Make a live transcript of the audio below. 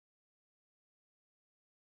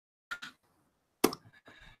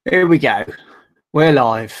Here we go. We're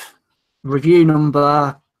live. Review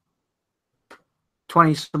number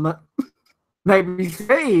 20 something, maybe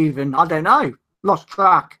 3 even. I don't know. Lost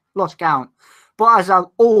track, lost count. But as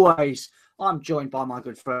always, I'm joined by my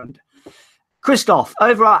good friend Christoph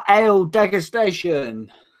over at Ale Degustation.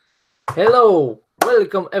 Hello,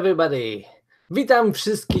 welcome everybody. Witam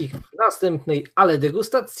wszystkich w następnej Ale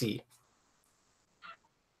Degustacji.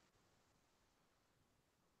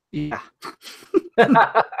 Yeah.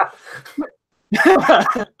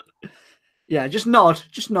 Yeah, just nod.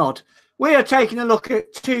 We are taking a look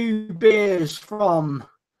at 2 beers from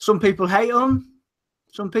some people hate them,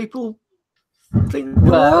 some people think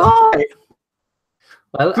they're all right.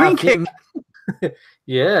 Well, Greene.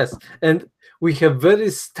 Yes, and we have very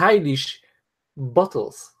stylish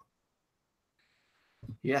bottles.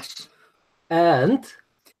 Yes. And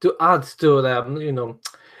to add to them,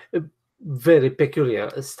 a very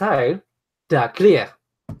peculiar style, they are clear.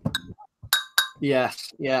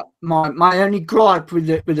 Yes, yeah. My only gripe with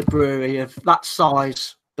the brewery of that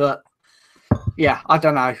size, but yeah, I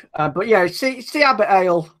don't know. But yeah, it's the Abbot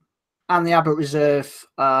Ale and the Abbot Reserve,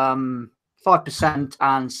 5%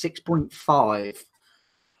 and 6.5.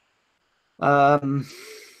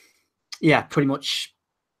 Yeah, pretty much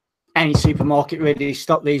any supermarket really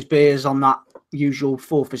stock these beers on that usual £4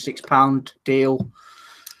 for £6 deal.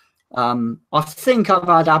 I think I've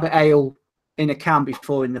had Abbot Ale in a can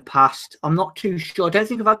before in the past. I'm not too sure. I don't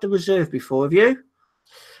think I've had the Reserve before. Have you?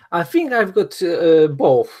 I think I've got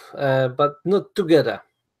both, but not together.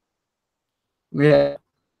 Yeah.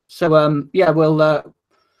 So yeah, we'll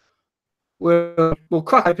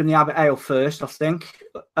crack open the Abbot Ale first, I think.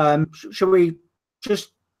 Shall we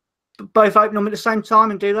just both open them at the same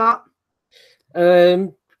time and do that?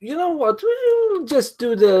 You know what? We'll just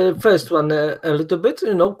do the first one a little bit,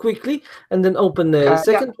 quickly, and then open the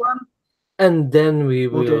second one, and then we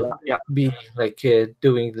will be like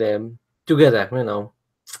doing them together,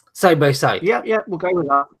 side by side. Yeah, we'll go with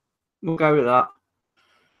that.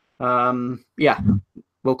 Yeah,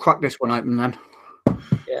 we'll crack this one open then.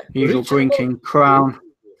 Yeah. Usual Greene King Crown.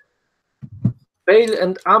 Pale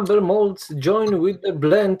and amber malts join with a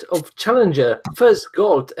blend of Challenger, First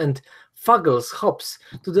Gold, and Fuggles hops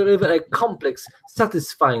to deliver a complex,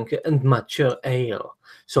 satisfying, and mature ale.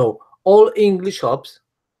 So all English hops,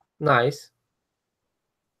 nice.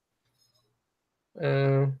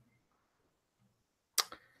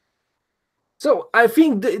 So I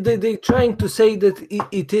think they're trying to say that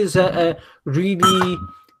it is a really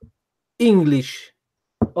English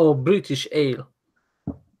or British ale.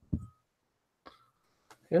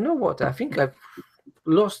 You know what? I think I've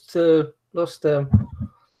lost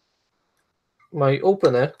my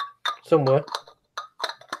opener somewhere.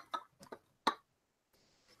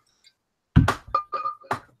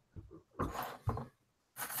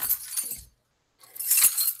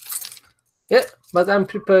 Yeah, but I'm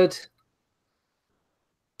prepared.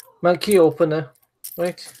 My key opener,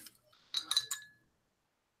 right?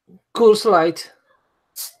 Cool slide.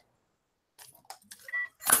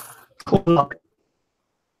 Cool.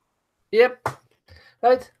 Yep,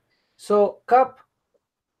 right. So cup,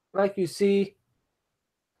 like you see,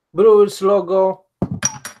 brewer's logo,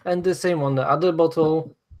 and the same on the other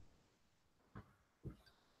bottle.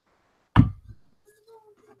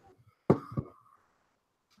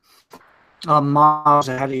 I'm miles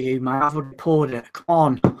ahead of you, man. I've already poured it. Come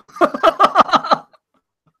on.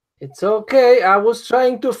 It's okay. I was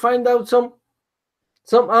trying to find out some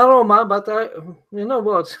aroma, but you know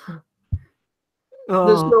what?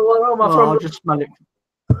 There's no aroma from. I'll just smell it.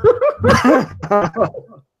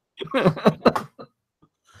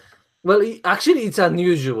 Well, actually, it's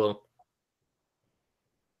unusual.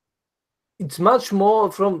 It's much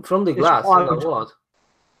more from the glass. You know what?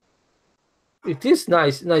 It is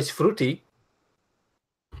nice fruity.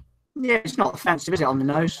 Yeah, it's not offensive, is it, on the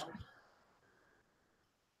nose?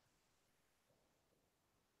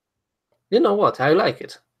 You know what? I like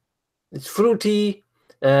it. It's fruity.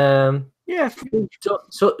 Yeah.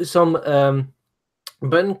 So some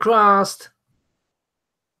burnt crust.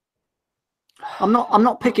 I'm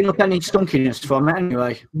not picking up any stunkiness from it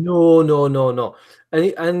anyway. No.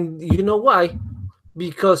 And you know why?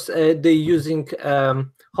 Because they're using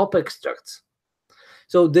hop extracts.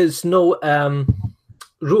 So there's no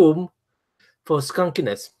room for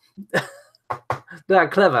skunkiness. They are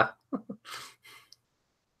clever.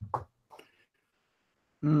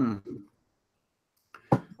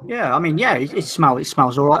 Yeah, I mean, yeah, it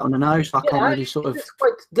smells all right on the nose. I can't really sort of. It's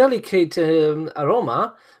quite delicate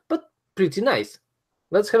aroma, but pretty nice.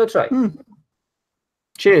 Let's have a try.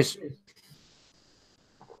 Cheers.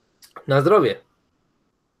 Na zdrowie.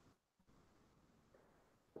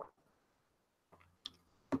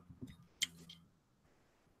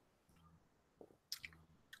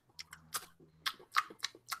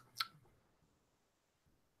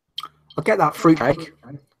 I get that fruitcake.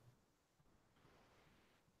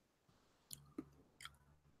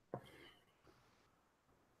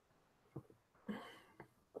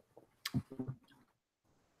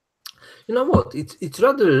 You know what? It's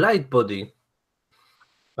rather light body,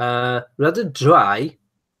 rather dry,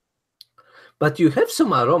 but you have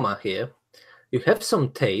some aroma here. You have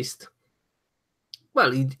some taste.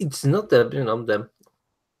 Well, it's not the the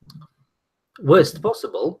worst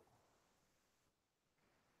possible.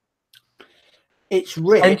 It's And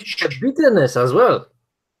rich. the bitterness as well.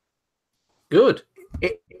 Good.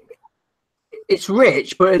 It's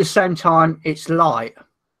rich, but at the same time, it's light.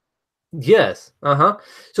 Yes.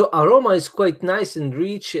 So aroma is quite nice and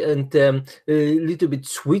rich, and a little bit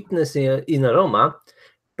sweetness in aroma,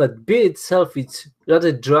 but beer itself it's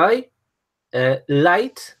rather dry,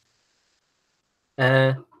 light,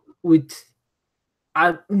 with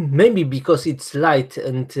maybe because it's light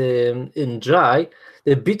and dry,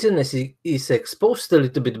 the bitterness is exposed a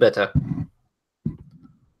little bit better.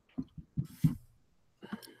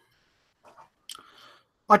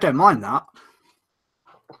 I don't mind that.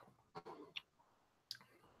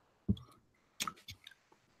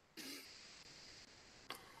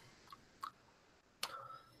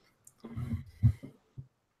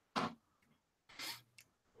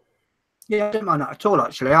 Yeah, I don't mind that at all,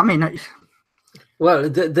 actually. I mean, well,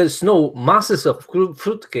 there's no masses of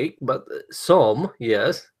fruitcake, but some,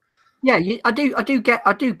 yes. Yeah, I do get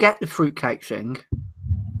the fruitcake thing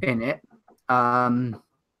in it, and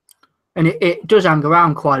it does hang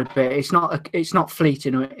around quite a bit. It's not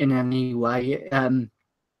fleeting in any way.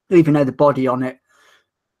 Even though the body on it,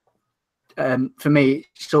 for me,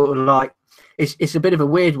 it's sort of like it's a bit of a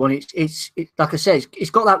weird one. It's like I said,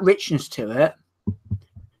 it's got that richness to it,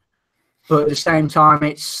 but at the same time,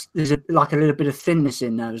 there's like a little bit of thinness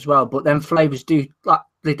in there as well. But then flavors they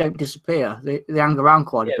don't disappear. They hang around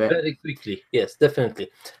quite a bit. Very quickly. Yes, definitely.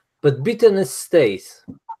 But bitterness stays.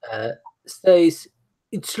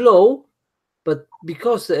 It's low, but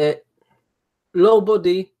because low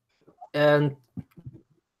body and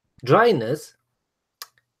dryness,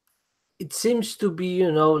 it seems to be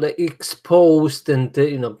like exposed, and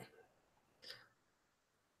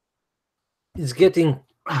it's getting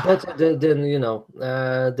better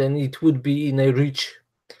than it would be in a rich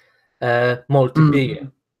malty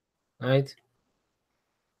beer, right?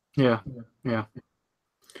 Yeah.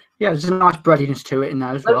 There's a nice breadiness to it in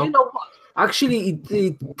there as well. You know what? Actually,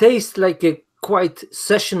 it tastes like a quite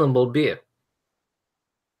sessionable beer.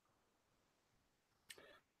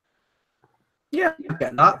 Yeah, I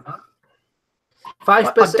get that.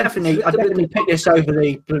 5%. I definitely pick this over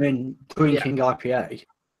the blooming Greene King IPA.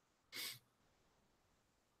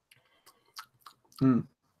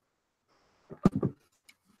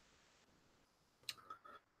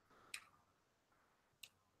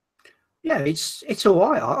 Yeah, it's all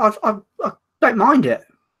right. I don't mind it.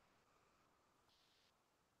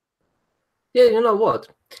 Yeah, you know what?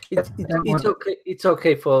 It's okay. It's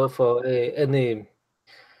okay for any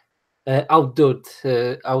outdoor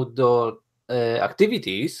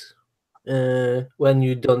activities when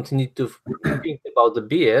you don't need to think about the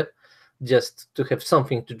beer, just to have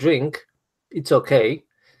something to drink. It's okay.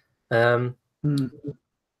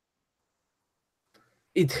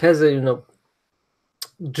 It has a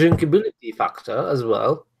drinkability factor as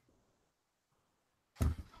well.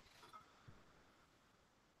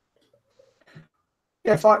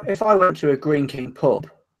 Yeah, if I went to a Greene King pub,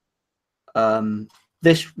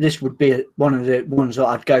 this would be one of the ones that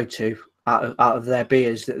I'd go to out of their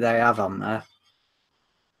beers that they have on there.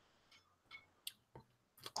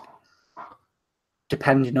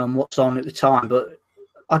 Depending on what's on at the time, but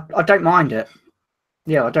I don't mind it.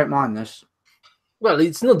 Yeah, I don't mind this. Well,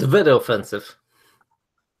 it's not very offensive.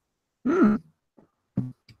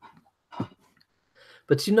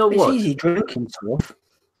 But you know what? It's easy drinking stuff.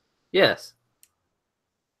 Yes.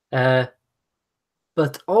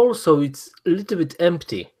 But also it's a little bit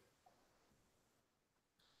empty.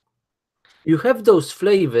 You have those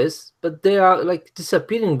flavors, but they are like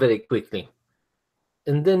disappearing very quickly.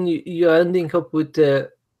 And then you're ending up with a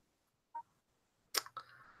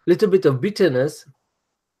little bit of bitterness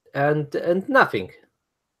and nothing.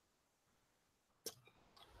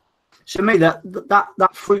 So me, that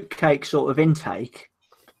fruitcake sort of intake,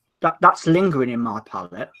 that's lingering in my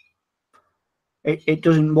palate. It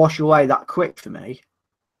doesn't wash away that quick for me.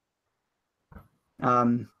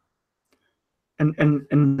 And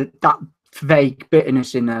that vague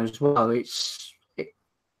bitterness in there as well. It's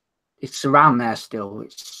around there still.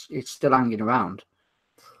 It's still hanging around.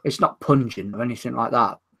 It's not pungent or anything like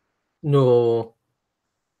that. No.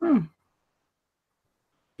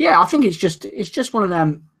 Yeah, I think it's just one of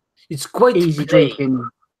them. It's quite easy plain. drinking.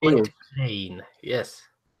 Quite plain. Yes.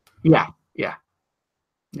 Yeah.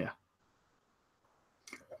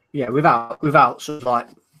 Without sort of like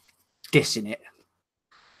dissing it.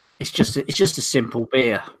 It's just a simple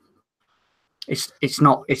beer. It's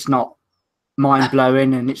not mind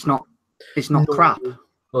blowing, and it's not crap.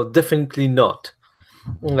 No, definitely not.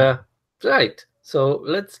 Right. So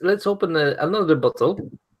let's open another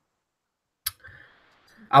bottle.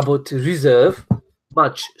 Abbot Reserve,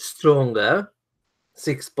 much stronger,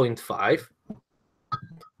 6.5.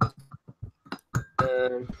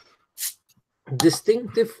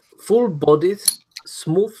 Distinctive, full-bodied,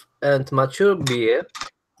 smooth and mature beer,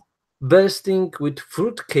 bursting with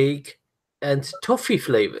fruitcake and toffee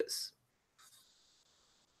flavors.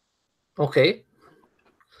 Okay.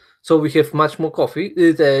 So we have much more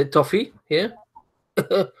toffee here.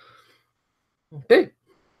 Okay.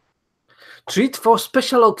 Treat for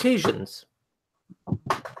special occasions.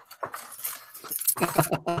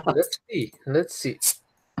 Let's see.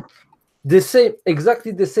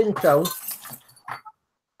 Exactly the same crown.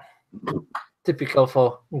 Typical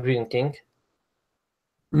for Greene King.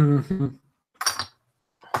 Mm-hmm.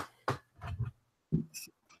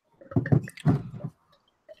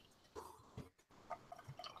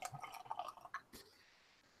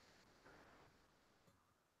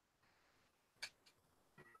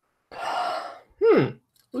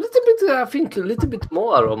 Little bit, I think, a little bit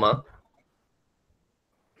more aroma.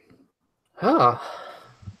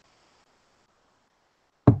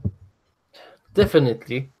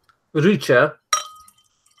 Definitely richer.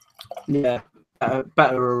 Yeah,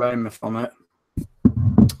 better aroma from it.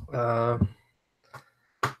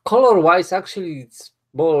 Color-wise, actually, it's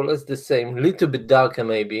more or less the same. Little bit darker,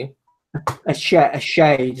 maybe. A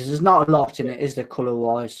shade. There's not a lot in it, is there,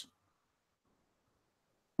 color-wise?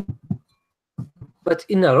 But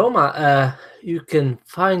in aroma, you can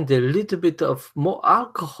find a little bit of more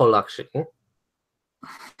alcohol, actually.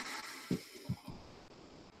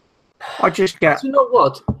 I just get. You know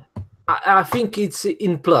what? I think it's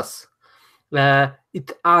in plus.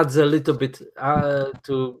 It adds a little bit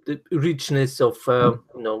to the richness of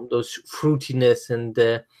those fruitiness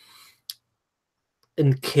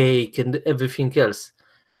and cake and everything else.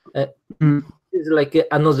 It's like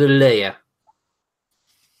another layer.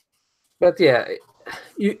 But yeah,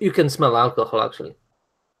 you can smell alcohol actually.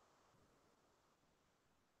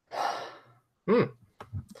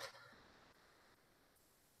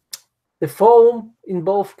 The foam in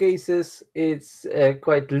both cases is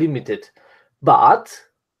quite limited, but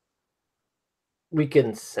we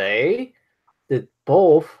can say that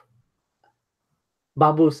both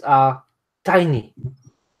bubbles are tiny.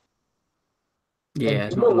 Yeah,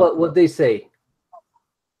 and you know what they say?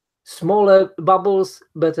 Smaller bubbles,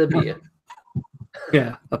 better beer.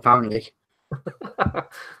 Yeah, apparently.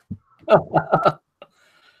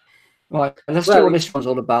 Right, let's see what this one's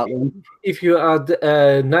all about then. If you add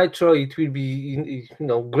nitro, it will be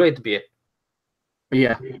great beer.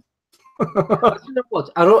 Yeah. But you know what?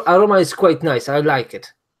 Aroma is quite nice. I like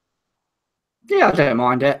it. Yeah, I don't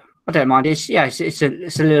mind it. I don't mind it. It's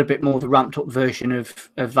a little bit more the ramped up version of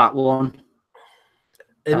that one.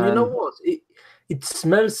 And you know what? It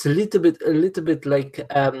smells a little bit like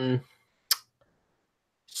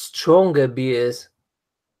stronger beers,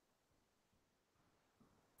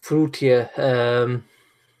 fruitier.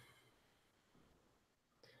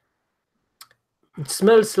 It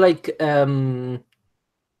smells like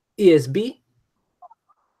ESB.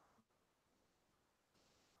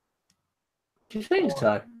 Do you think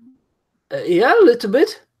so? Yeah, a little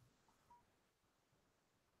bit.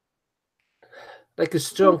 Like a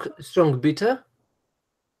strong bitter.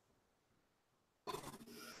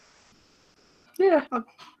 Yeah.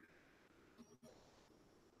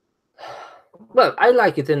 Well, I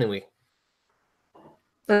like it anyway.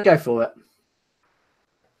 Let's go for it.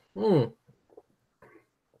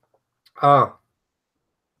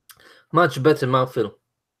 Much better mouthfeel.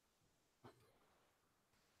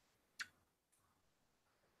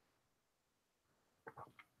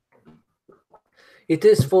 It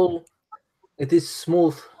is full. It is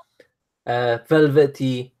smooth,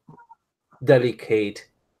 velvety, delicate,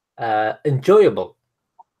 enjoyable.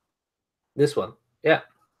 This one, yeah.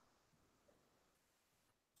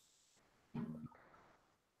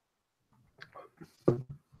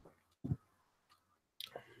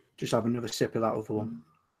 Just have another sip of that other one.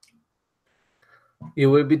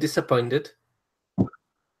 You will be disappointed.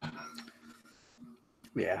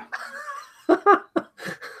 Yeah.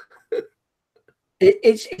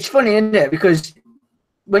 It's funny, isn't it? Because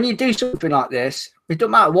when you do something like this, it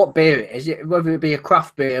doesn't matter what beer it is, whether it be a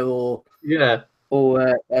craft beer or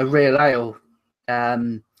a real ale.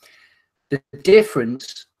 the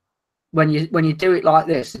difference when you do it like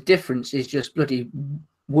this, the difference is just bloody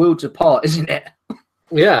worlds apart, isn't it?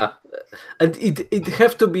 Yeah, and it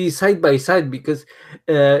have to be side by side, because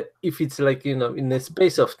if it's like, you know, in a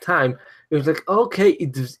space of time, it's like, okay,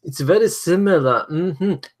 it's very similar.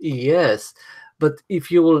 Yes, but if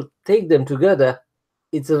you will take them together,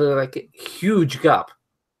 it's like a huge gap.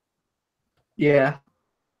 Yeah,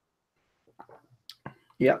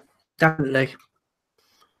 definitely.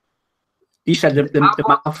 You said the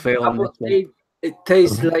mouthfeel on this one. It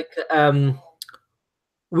tastes like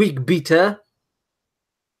weak bitter,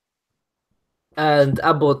 and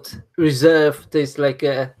Abbot Reserve tastes like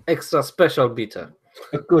a extra special bitter.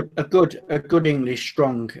 A good English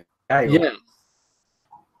strong ale.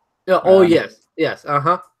 Yeah. Oh yes.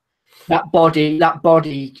 That body,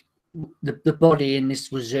 the body in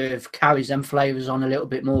this reserve carries them flavors on a little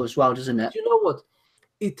bit more as well, doesn't it? You know what?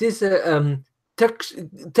 It is a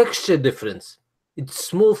texture difference. It's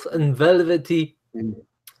smooth and velvety,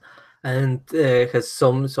 and has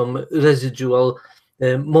some residual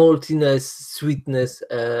maltiness, sweetness.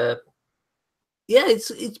 Yeah,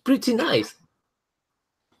 it's pretty nice.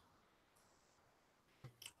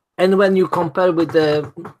 And when you compare with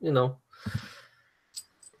the, you know,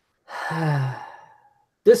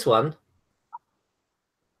 this one,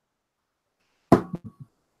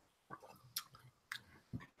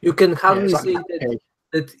 you can hardly say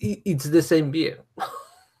that it's the same beer.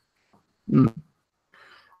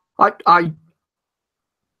 I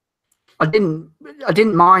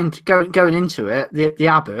didn't mind going into it. The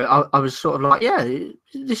Abbot, I was sort of like, yeah,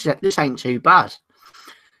 this ain't too bad.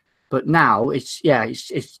 But now it's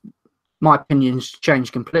my opinion's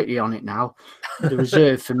changed completely on it now. The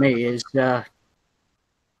Reserve for me is a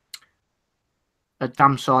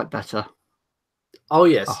damn sight better. Oh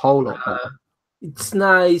yes, a whole lot better. It's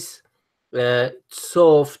nice,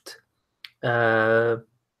 soft, very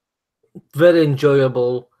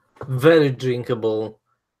enjoyable, very drinkable.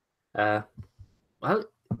 Well,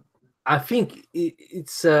 I think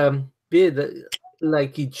it's beer that,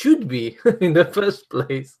 like it should be in the first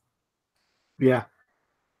place. Yeah.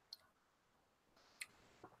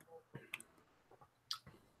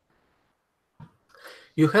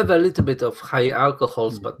 You have a little bit of high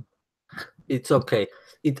alcohols, but it's okay.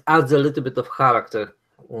 It adds a little bit of character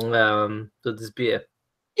to this beer.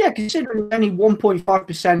 Yeah, considering only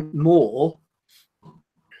 1.5% more,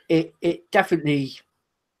 it definitely.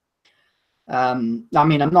 I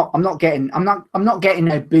mean, I'm not getting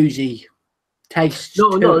a boozy taste.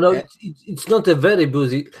 No. It's not a very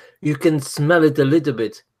boozy. You can smell it a little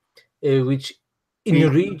bit, which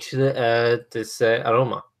enrich this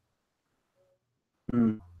aroma.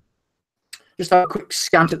 Just a quick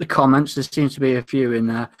scan at the comments. There seems to be a few in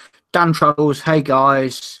there. Dan Travels, hey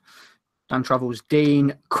guys. Dan Travels,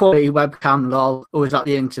 Dean, quality webcam, lol. Always at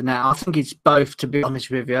the internet. I think it's both, to be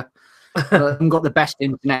honest with you. I haven't got the best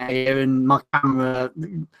internet here, and my camera.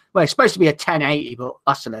 Well, it's supposed to be a 1080, but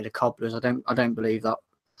that's a load of cobblers. I don't believe that.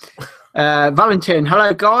 Valentin,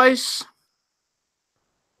 hello guys.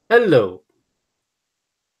 Hello.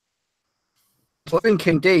 I'm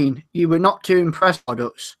thinking, Dean, you were not too impressed by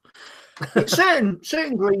products. certain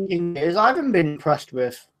Greene King beers I haven't been impressed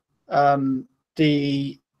with.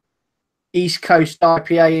 The East Coast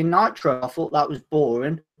IPA in Nitro, I thought that was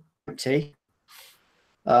boring. Empty.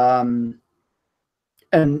 And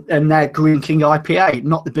their Greene King IPA,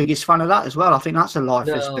 not the biggest fan of that as well. I think that's a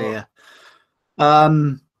lifeless beer. But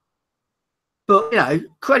you know,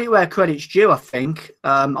 credit where credit's due. I think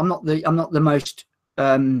I'm not the most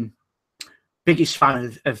biggest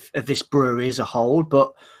fan of this brewery as a whole,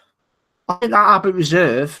 but I think that Abbot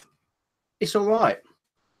Reserve, it's all right.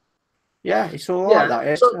 Yeah, it's all right. That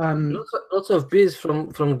is. Lots of beers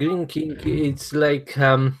from Greene King. It's like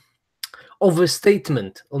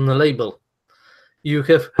overstatement on the label. You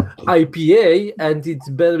have IPA and it's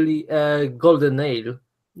barely a golden ale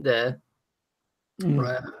there.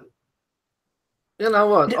 You know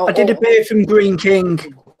what? I did a beer from Greene King.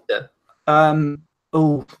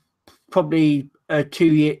 Probably 2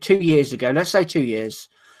 years ago. Let's say 2 years,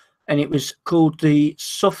 and it was called the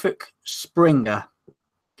Suffolk Springer,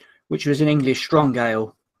 which was an English strong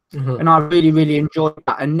ale, and I really enjoyed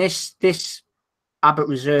that. And this Abbot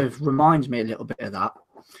Reserve reminds me a little bit of that,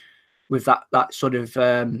 with that sort of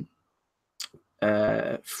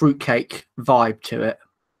fruitcake vibe to it.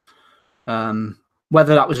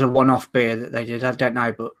 Whether that was a one-off beer that they did, I don't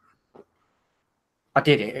know, but I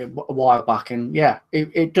did it a while back, and yeah,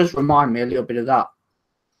 it does remind me a little bit of that,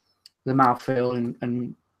 the mouthfeel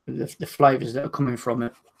and the flavours that are coming from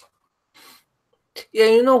it. Yeah,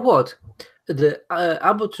 you know what? The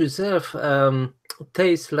Abbot Reserve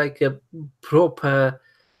tastes like a proper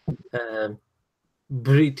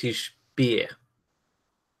British beer,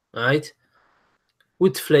 right?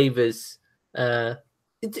 With flavors.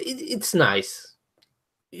 It's nice.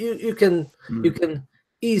 You can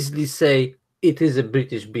easily say it is a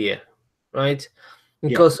British beer, right?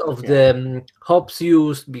 Because of the hops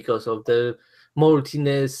used, because of the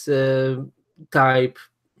maltiness type,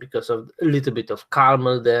 because of a little bit of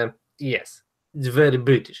caramel there. Yes, it's very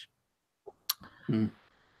British.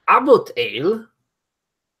 Abbot Ale,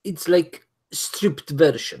 it's like stripped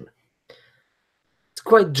version. It's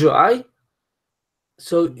quite dry,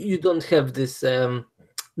 so you don't have this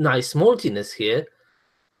nice maltiness here.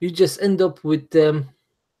 You just end up with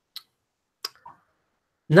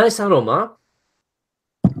nice aroma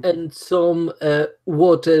and some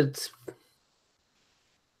watered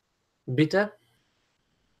bitter,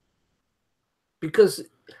 because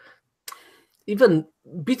even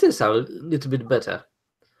bitters are a little bit better,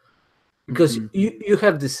 because you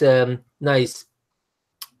have this nice,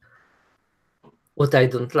 what I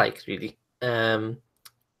don't like really,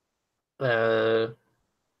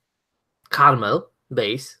 caramel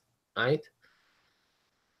base, right?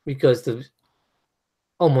 Because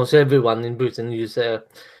almost everyone in Britain uses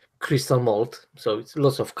crystal malt, so it's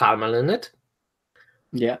lots of caramel in it.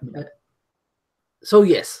 Yeah. So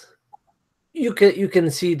yes, you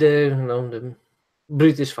can see the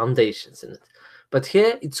British foundations in it, but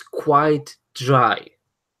here it's quite dry.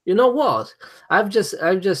 You know what? I've just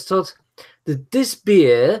thought that this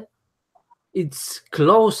beer, it's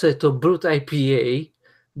closer to Brut IPA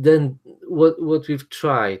than what we've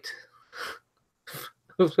tried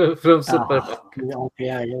from supermarket.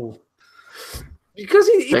 IPA, Because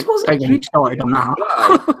it wasn't don't get me started on that.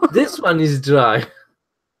 dry. This one is dry.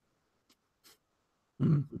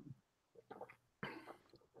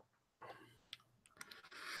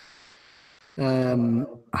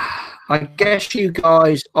 I guess you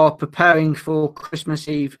guys are preparing for Christmas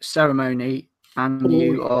Eve ceremony, and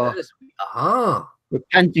you are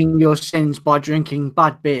repenting your sins by drinking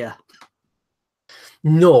bad beer.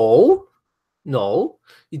 No,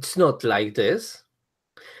 it's not like this.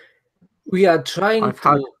 We are trying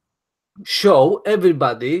to show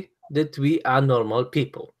everybody that we are normal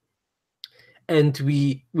people, and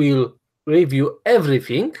we will review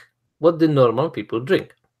everything what the normal people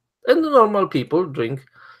drink, and the normal people drink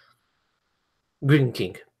Greene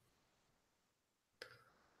King,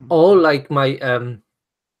 or like my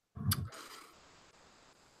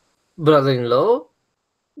brother-in-law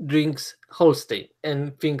drinks Holstein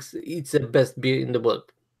and thinks it's the best beer in the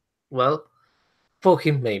world. Well, for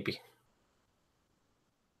him maybe.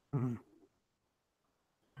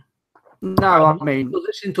 No, I mean, in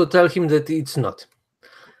position to tell him that it's not.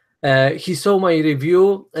 He saw my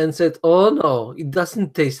review and said, "Oh no, it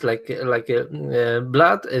doesn't taste like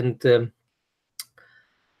blood and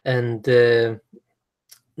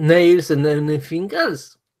nails and anything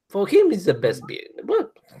else. For him, it's the best beer in the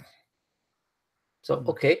world." So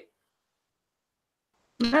okay.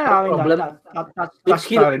 Yeah, no I mean that's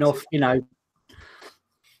fair enough. You know,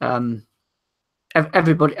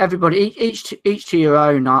 everybody, each to your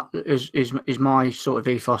own. Is my sort of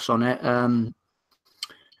ethos on it.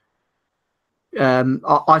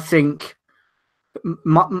 I think,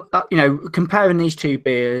 comparing these two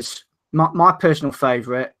beers, my personal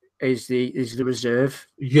favourite is the Reserve,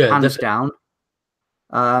 hands down.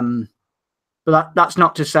 But that's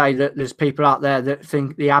not to say that there's people out there that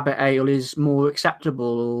think the Abbot Ale is more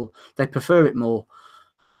acceptable or they prefer it more.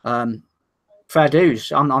 Fair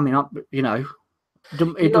dues. I mean, it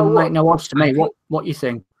doesn't make no odds to me. What you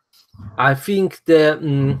think? I think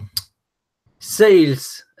the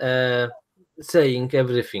sales saying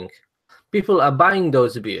everything. People are buying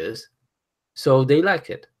those beers, so they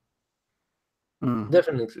like it.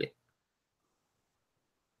 Definitely.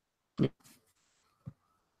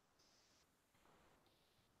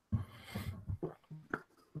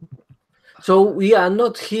 So we are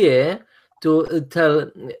not here to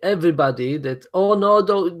tell everybody that, oh no,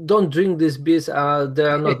 don't drink these beers. They are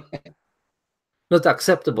not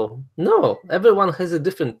acceptable. No, everyone has a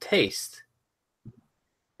different taste.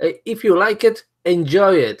 If you like it,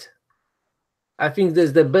 enjoy it. I think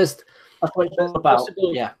that's the best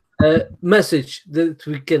possible message that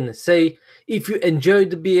we can say. If you enjoy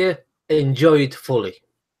the beer, enjoy it fully.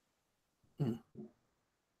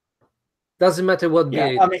 Doesn't matter what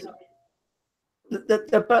beer it is.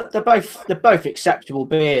 They're both acceptable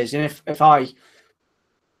beers, and if I,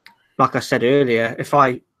 like I said earlier, if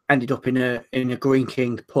I ended up in a Greene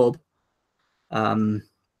King pub,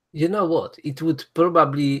 you know what? It would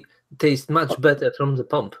probably taste much better from the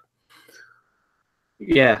pump.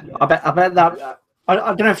 Yeah, I bet that. I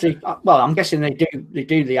don't know if they. Well, I'm guessing they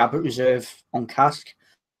do the Abbot Reserve on cask.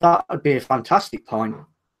 That would be a fantastic pint.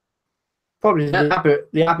 Probably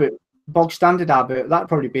the Abbot bog standard Abbot. That'd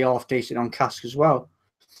probably be half decent on cask as well.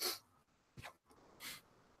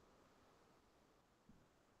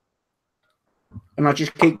 And I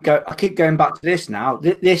keep going back to this now.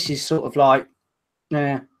 This is sort of like,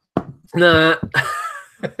 nah.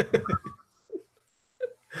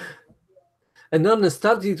 And on the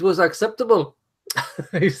start, it was acceptable.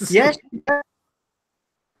 Yes.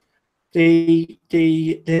 The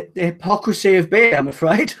hypocrisy of beer, I'm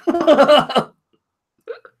afraid.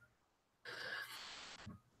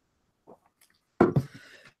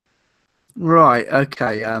 Right.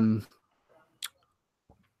 Okay. I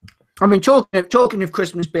mean, talking of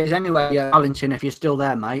Christmas beers anyway, Valentin, if you're still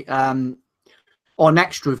there, mate, our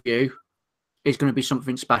next review is going to be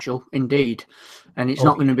something special indeed, and it's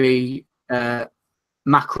not going to be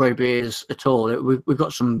macro beers at all. We've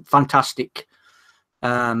got some fantastic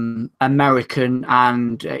American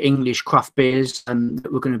and English craft beers that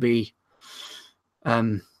we're going to be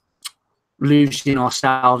losing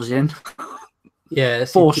ourselves in.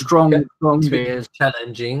 Yes, 4 strong beers.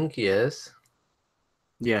 Challenging, yes.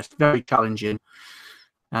 Yes, very challenging.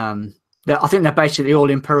 I think they're basically all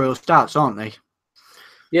imperial stouts, aren't they?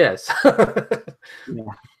 Yes.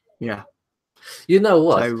 Yeah. You know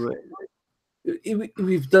what? So,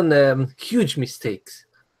 we've done huge mistakes.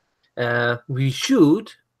 We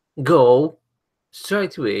should go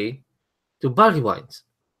straight away to barley wines.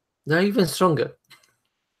 They're even stronger.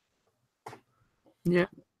 Yeah.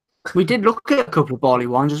 We did look at a couple of barley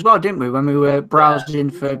wines as well, didn't we, when we were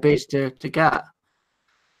browsing for beers to get?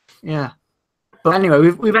 Yeah. But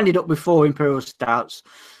anyway, we've ended up with 4 imperial stouts.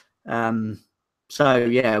 So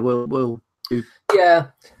yeah, we'll do. Yeah,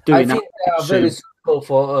 I think they are soon. very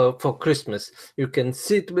suitable for Christmas. You can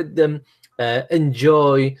sit with them,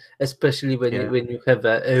 enjoy, especially when you have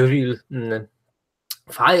a real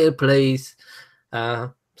fireplace.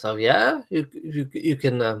 So yeah, you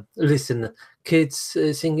can listen. Kids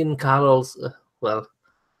singing carols. Well,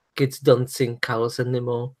 kids don't sing carols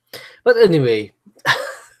anymore. But anyway,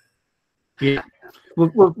 yeah,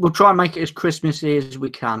 we'll try and make it as Christmassy as we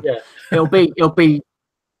can. Yeah, it'll be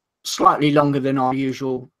slightly longer than our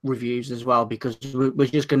usual reviews as well, because we're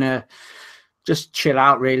just gonna chill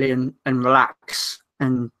out really and relax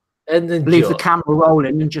and leave the camera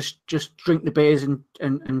rolling and just drink the beers and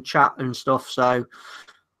chat and stuff. So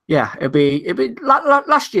yeah, it'll be like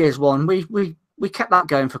last year's one. We kept that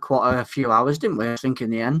going for quite a few hours, didn't we? I think in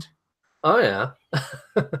the end. Oh yeah.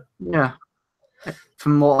 Yeah,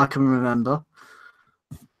 from what I can remember.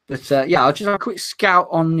 But yeah, I'll just have a quick scout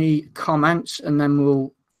on the comments and then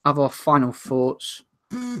we'll have our final thoughts.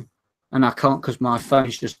 And I can't because my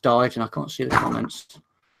phone's just died and I can't see the comments.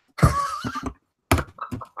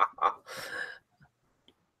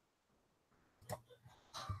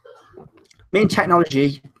 Me and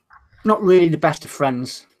technology, not really the best of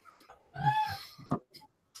friends.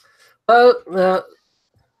 Well,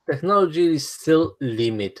 technology is still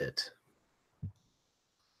limited.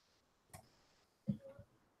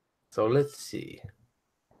 So let's see.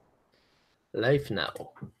 Live now.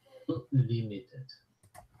 Limited.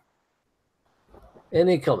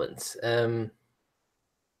 Any comments? I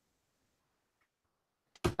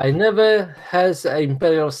never has an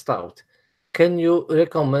imperial stout. Can you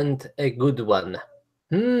recommend a good one?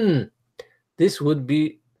 This would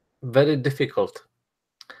be very difficult.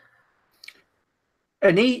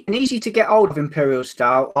 An easy to get hold of imperial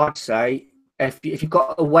stout, I'd say, if you've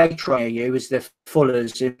got a Waitrose near you, is the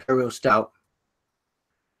Fuller's Imperial Stout.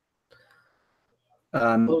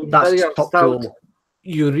 That's top stout,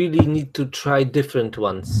 you really need to try different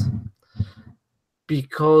ones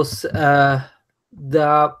because they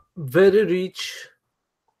are very rich,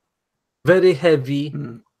 very heavy,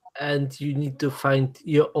 and you need to find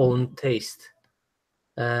your own taste.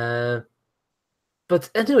 But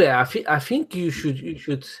anyway, I think you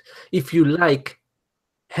should if you like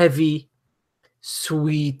heavy,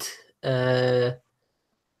 sweet,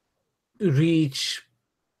 rich,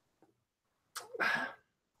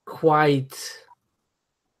 quite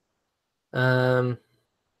how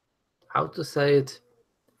to say it,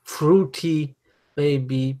 fruity,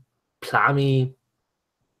 maybe plummy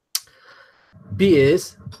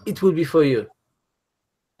beers, it will be for you.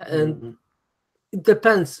 And it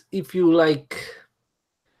depends if you like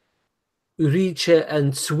richer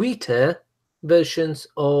and sweeter versions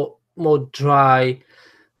or more dry,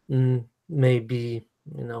 maybe,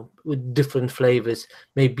 with different flavors,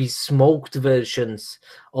 maybe smoked versions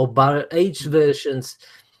or barrel-aged versions.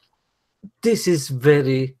 This is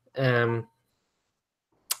very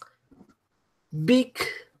big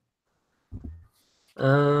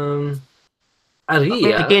area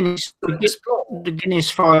The Guinness, to explore. the Guinness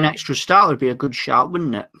Foreign Extra Stout would be a good shout,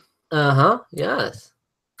 wouldn't it? Yes.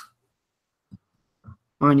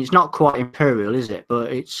 I mean, it's not quite imperial, is it?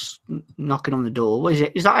 But it's knocking on the door. What is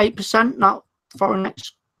it? Is that 8%? Not foreign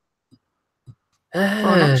export?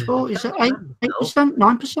 Is it 8%?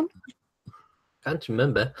 9%? Can't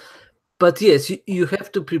remember. But yes, you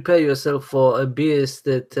have to prepare yourself for beers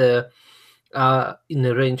that are in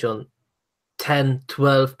a range on 10,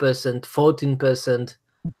 12%,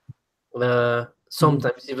 14%,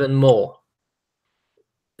 sometimes even more.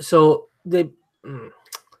 So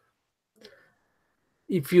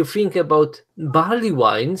if you think about barley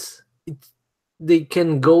wines, they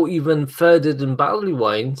can go even further than barley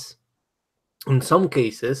wines in some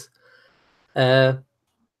cases. But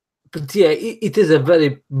yeah, it is a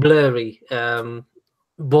very blurry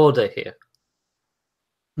border here.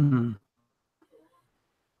 Mm.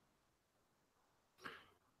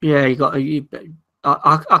 Yeah,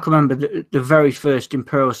 I can remember the very first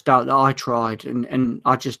imperial stout that I tried, and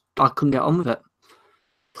I couldn't get on with it.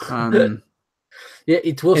 Yeah,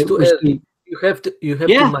 it was too early. You have to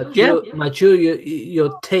mature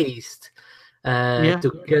your taste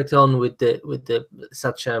to get on with the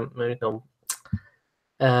such how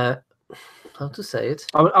to say it.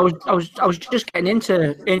 I was just getting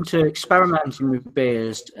into experimenting with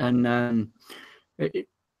beers, and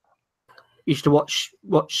used to watch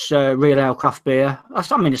Real Ale Craft Beer.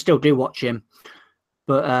 I mean, I still do watch him,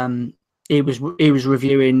 but he was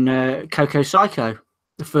reviewing Coco Psycho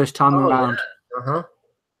the first time around,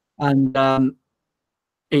 and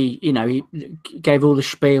he gave all the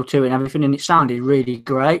spiel to it and everything, and it sounded really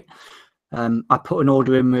great. I put an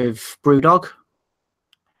order in with Brewdog.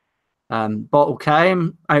 Bottle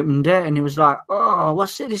came, opened it, and it was like, "Oh,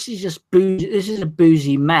 what's it? This is just boozy. This is a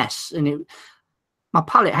boozy mess," and my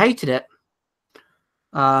palate hated it.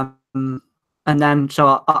 And then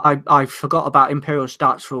so I forgot about imperial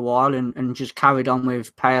stouts for a while and just carried on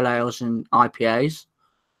with pale ales and IPAs.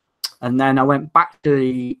 And then I went back to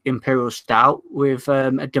the imperial stout with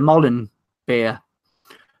a Demolin beer,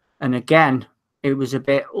 and again it was a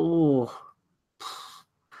bit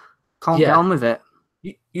can't get on with it.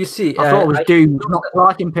 You see, I thought I was doomed not to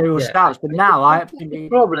like imperial stouts, but now I absolutely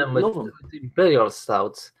problem with imperial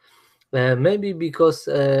stouts. Maybe because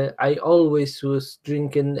I always was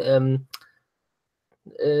drinking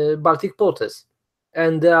Baltic porters,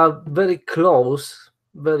 and they are very close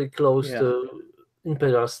to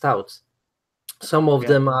imperial stouts. Some of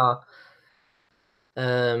them are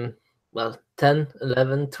 10,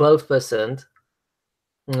 11, 12%.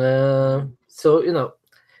 So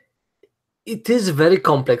it is a very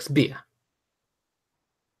complex beer.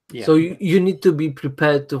 So you need to be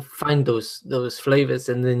prepared to find those flavors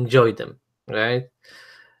and enjoy them, right?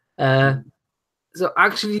 So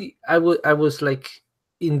actually, I was like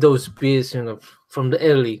in those beers, from the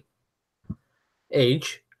early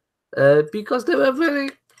age, because they were very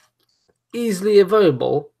easily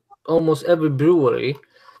available. Almost every brewery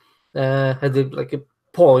had a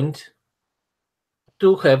point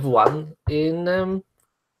to have one in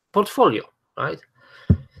portfolio, right?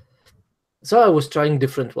 So I was trying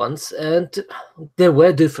different ones, and they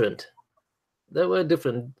were different.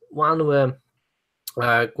 One were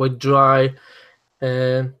quite dry.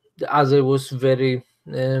 The other was very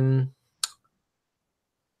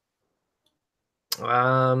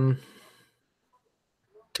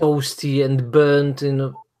toasty and burnt.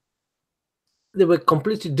 They were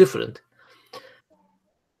completely different,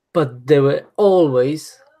 but they were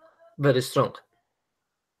always very strong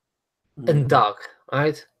and dark,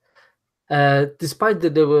 right? Despite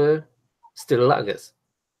that they were still lagers.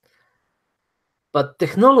 But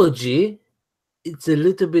technology, it's a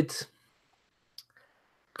little bit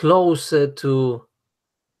closer to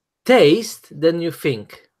taste than you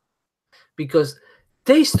think, because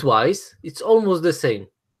taste-wise, it's almost the same.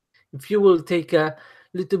 If you will take a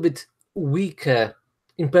little bit weaker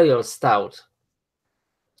imperial stout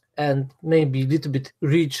and maybe a little bit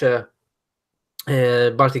richer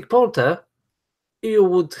Baltic porter, you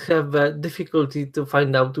would have a difficulty to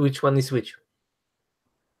find out which one is which.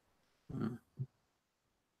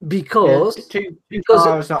 Because Baltic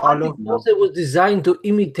porter was designed to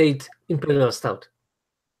imitate imperial stout,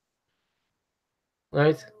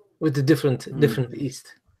 right? With the different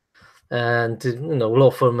yeast and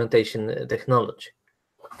low fermentation technology.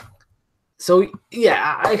 So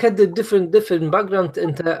yeah, I had a different background,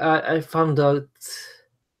 and I found out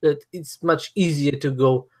that it's much easier to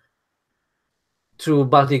go through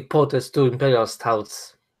Baltic porters to imperial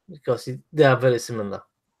stouts because they are very similar.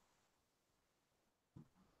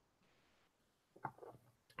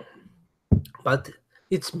 but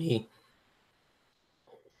it's me,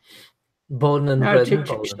 born and No, bred two, in two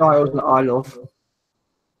Poland. styles that I love.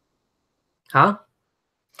 Huh?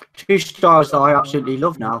 Two styles that I absolutely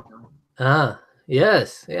love now.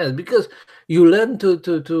 Yes, because you learn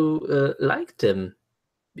to like them,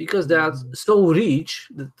 because they are so rich.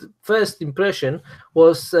 The first impression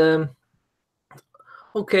was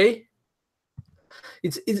okay.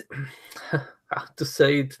 It's how to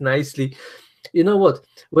say it nicely. You know what?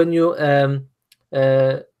 When you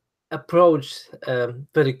approach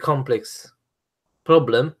very complex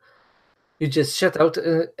problem, you just shut out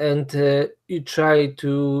and you try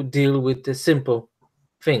to deal with the simple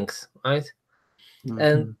things, right?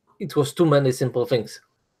 And Mhm. it was too many simple things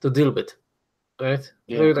to deal with, right? So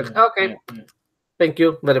Yeah, you're like, okay, thank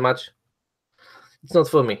you very much. It's not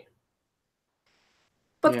for me.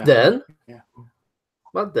 But yeah, then, yeah.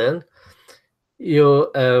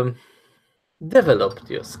 you developed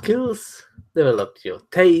your skills, developed your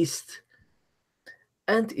taste,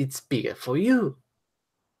 and it's bigger for you.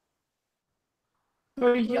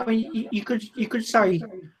 Well, I mean, you could say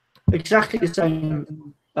exactly the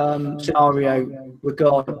same scenario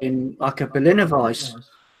regarding like a Berliner Weiss.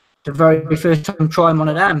 The very first time trying one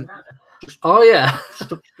of them. Oh yeah,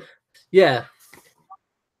 yeah.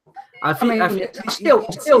 I mean, I think it's still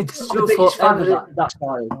it's the true for biggest fan of every. that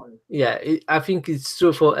style. Yeah, I think it's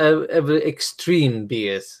true for every extreme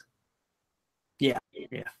beers. Yeah,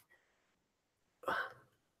 yeah.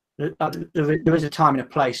 There is a time and a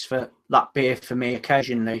place for that beer for me.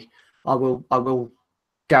 Occasionally, I will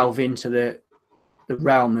delve into the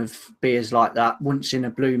realm of beers like that once in a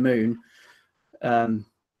blue moon,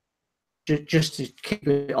 just to keep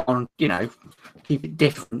it on, keep it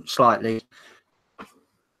different slightly.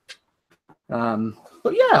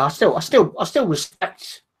 But yeah, I still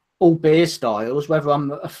respect all beer styles, whether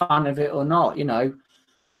I'm a fan of it or not.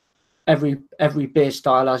 Every beer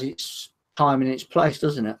style has its time and its place,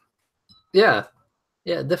 doesn't it? Yeah,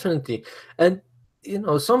 definitely. And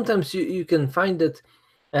sometimes you can find that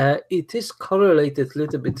it is correlated a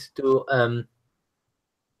little bit to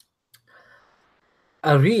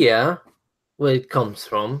area where it comes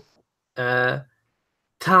from,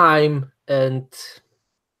 time and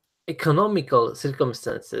economical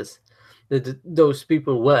circumstances that those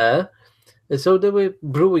people were. And so they were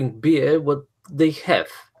brewing beer what they have.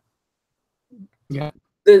 Yeah.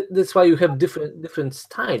 That's why you have different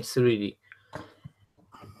styles, really,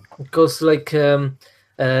 because like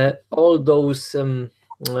all those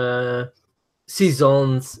uh,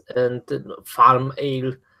 seasons and farm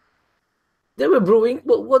ale, they were brewing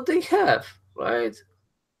what they have, right?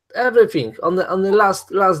 Everything on the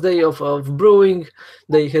last day of brewing,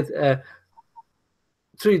 they had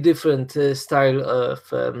three different style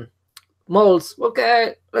of malts.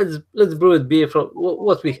 Okay, let's brew it beer from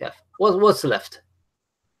what we have, what's left,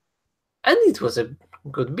 and it was a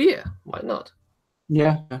good beer. Why not?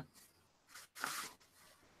 Yeah.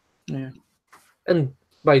 Yeah. And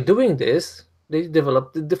by doing this, they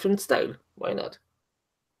developed a different style. Why not?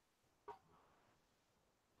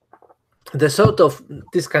 The sort of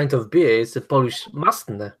this kind of beer is a Polish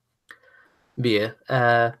Mastne beer,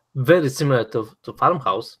 very similar to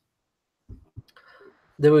Farmhouse.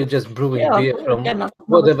 They were just brewing Yeah. beer from Again, that's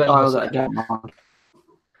another whatever style was that I left. don't mind.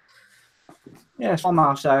 Yeah,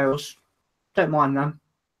 farmhouse sales. Don't mind them.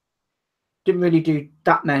 Didn't really do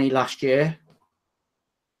that many last year.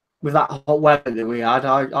 With that hot weather that we had,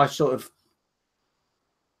 I sort of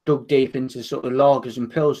dug deep into sort of lagers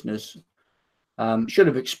and pilsners. Should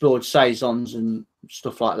have explored saisons and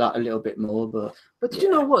stuff like that a little bit more, but You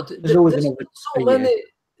know what? there's always There's another so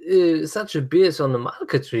many such beers on the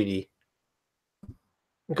market, really,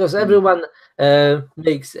 because everyone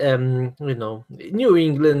makes New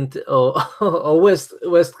England or or West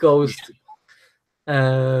Coast.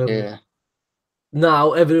 Yeah.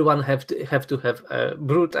 Now everyone have to have a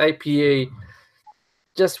brut IPA.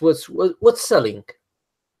 Just what's selling.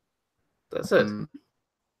 That's it.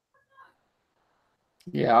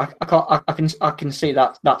 Yeah, I can see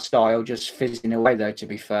that style just fizzing away though. To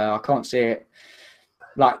be fair, I can't see it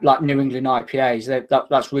like New England IPAs.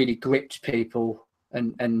 That's really gripped people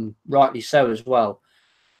and rightly so as well.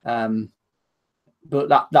 But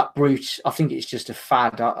that brute, I think it's just a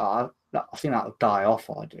fad. I think that'll die off.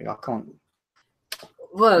 I can't.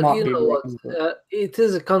 Well, Might you be know what? wrong, but It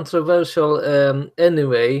is a controversial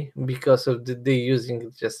anyway because of they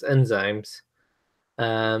using just enzymes.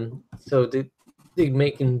 So they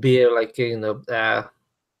making beer like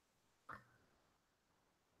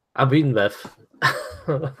Abinbev,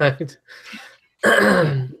 right?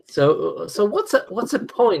 So what's a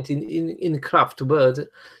point in craft world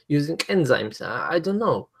using enzymes? I don't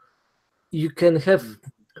know. you can have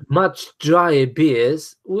much drier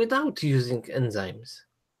beers without using enzymes.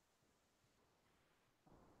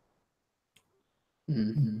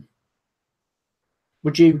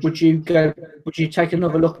 Would you take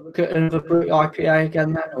another look at another Brut IPA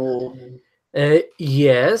again then, or?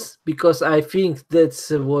 Yes, because I think that's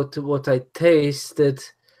what I tasted.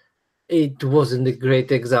 It wasn't a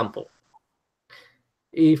great example.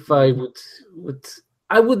 If I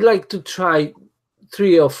would like to try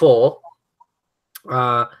 3 or 4,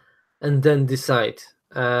 and then decide.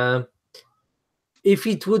 If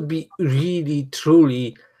it would be really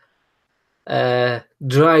truly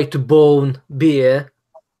dry to bone beer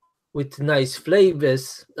with nice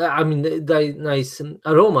flavors, nice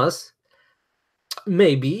aromas,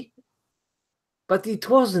 maybe, but it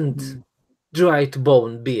wasn't dry to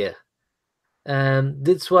bone beer.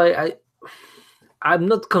 That's why I'm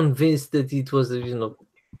not convinced that it was a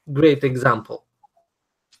great example.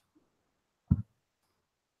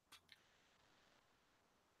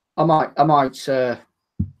 I might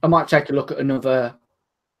take a look at another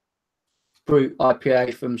Brut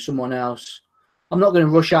IPA from someone else. I'm not going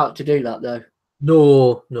to rush out to do that though.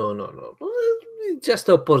 No. Just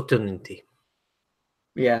opportunity.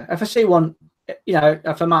 Yeah, if I see one,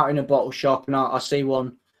 if I'm out in a bottle shop and I see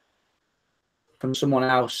one from someone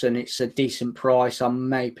else and it's a decent price, I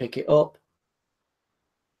may pick it up.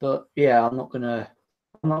 But yeah, I'm not gonna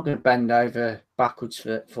bend over backwards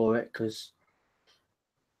for it because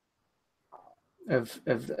of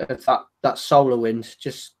that Solar Wind.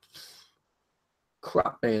 Just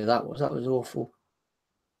crap beer. That was awful.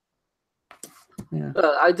 Yeah.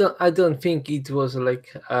 I don't think it was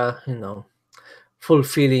like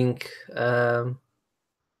fulfilling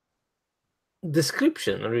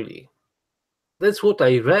description, really. That's what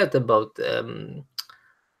I read about Brut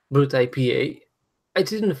IPA. I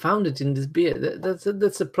didn't found it in this beer.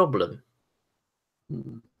 That's a problem.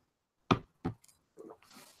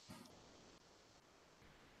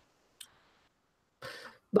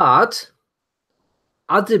 But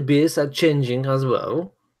other beers are changing as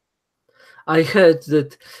well. I heard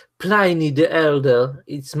that Pliny the Elder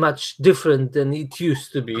is much different than it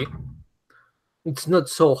used to be. It's not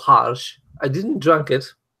so harsh. I didn't drink it.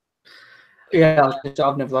 Yeah,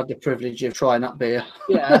 I've never had the privilege of trying that beer.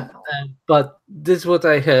 Yeah, but this is what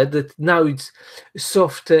I heard, that now it's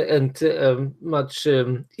softer and much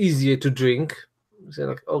easier to drink. So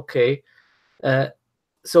like, okay,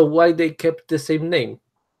 so why they kept the same name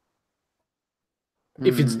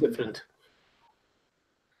if it's different?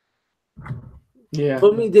 Yeah,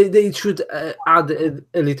 for me they should add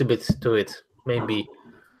a little bit to it, maybe.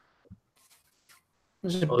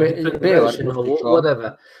 there's a Or bit different beer version or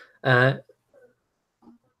whatever.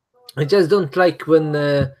 I just don't like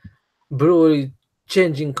when brewery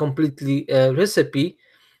changing completely recipe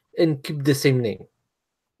and keep the same name.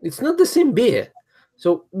 It's not the same beer,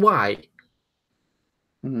 so why?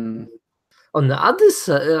 On the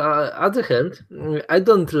other hand, I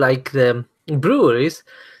don't like the breweries.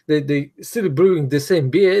 They still brewing the same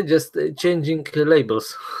beer, just changing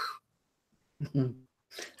labels.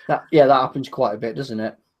 That happens quite a bit, doesn't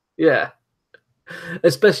it? Yeah,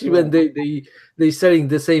 especially when they selling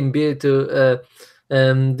the same beer to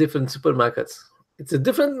different supermarkets. It's a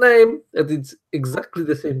different name, and it's exactly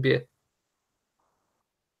the same beer.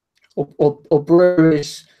 Or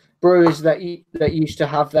breweries that used to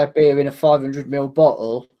have their beer in a 500ml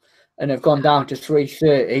bottle and have gone down to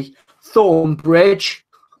 330. Thornbridge.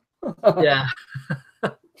 Yeah.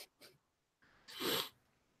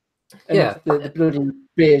 And Yeah, the bloody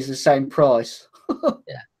beer is the same price.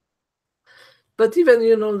 Yeah, but even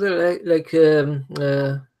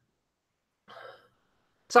the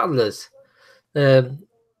Sadler's, they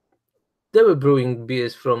were brewing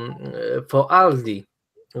beers from for Aldi,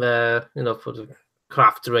 for the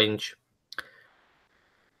craft range,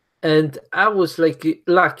 and I was like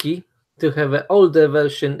lucky to have an older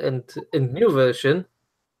version and new version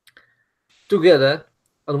together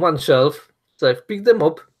on one shelf. So I picked them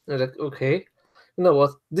up. I was like, okay, you know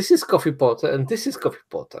what? This is coffee porter and this is coffee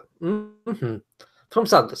porter. From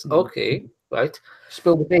Sadler's. Okay, right.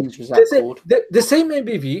 Spill the beans, was that called? The same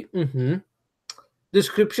ABV.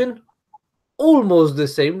 Description almost the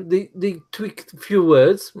same. They tweaked a few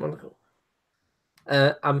words.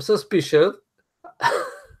 I'm suspicious.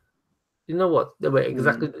 You know what? They were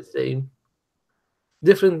exactly the same.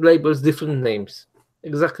 Different labels, different names.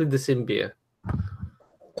 Exactly the same beer.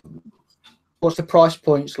 What's the price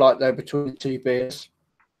points like though between the two beers?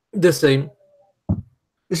 The same.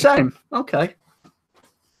 The same. Okay.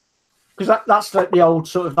 Because that's like the old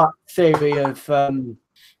sort of that theory of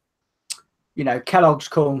Kellogg's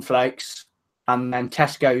cornflakes and then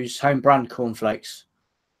Tesco's home brand cornflakes.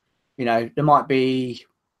 You know, there might be,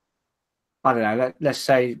 I don't know, let's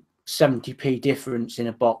say 70p difference in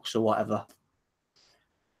a box or whatever.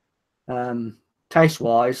 Taste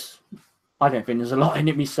wise, I don't think there's a lot in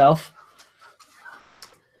it myself.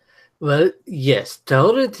 Well, yes,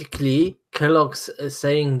 theoretically, Kellogg's is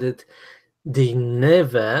saying that they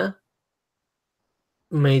never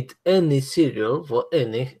made any cereal for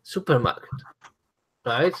any supermarket,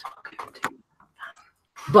 right?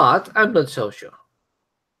 But I'm not so sure.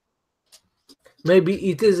 Maybe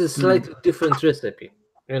it is a slightly different recipe,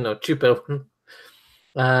 you know, cheaper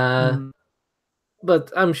one.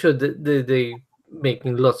 But I'm sure that they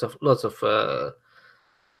making lots of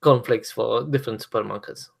cornflakes for different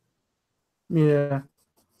supermarkets. Yeah.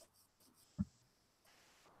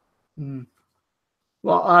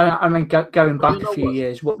 Well, I mean, going back a few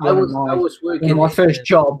years, one of my first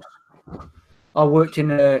jobs, I worked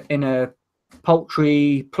in a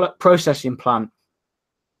poultry processing plant.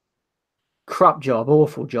 Crap job,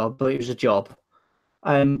 awful job, but it was a job.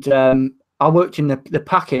 And I worked in the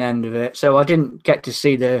packing end of it, so I didn't get to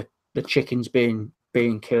see the chickens being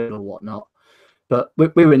killed or whatnot. But we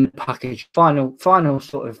were in the package, final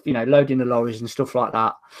sort of, you know, loading the lorries and stuff like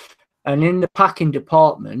that. And in the packing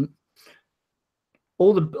department,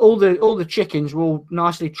 all the chickens were all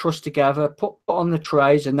nicely trussed together, put on the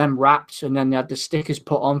trays, and then wrapped, and then they had the stickers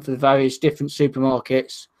put on for the various different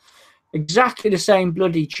supermarkets. Exactly the same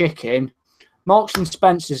bloody chicken. Marks and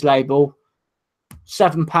Spencer's label,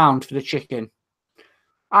 £7 for the chicken.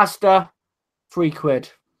 Asda, £3,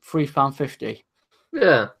 £3.50.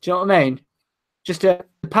 Yeah. Do you know what I mean? Just the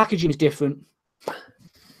packaging is different.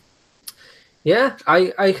 Yeah,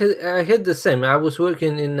 I had the same. I was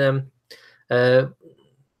working in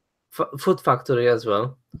food factory as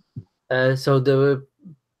well. So they were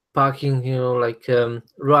packing, you know, like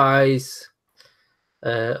rice,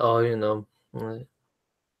 or you know,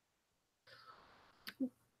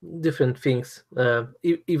 different things.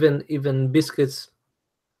 Even biscuits,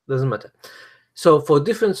 doesn't matter. So for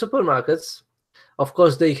different supermarkets, of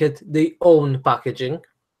course, they had their own packaging,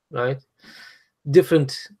 right?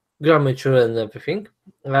 Different grammature and everything,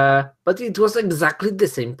 but it was exactly the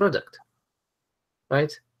same product,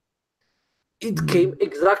 right? It came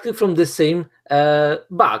exactly from the same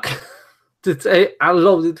bag that I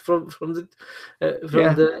unloaded from the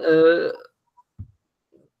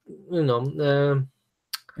you know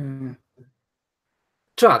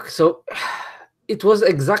truck. So it was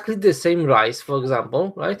exactly the same rice, for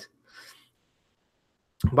example, right?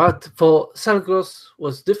 But for Selgros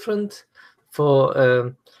was different.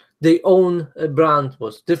 For their own brand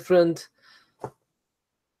was different.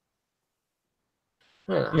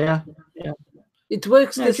 Yeah. It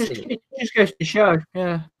works the same. It just goes to show,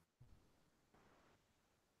 yeah.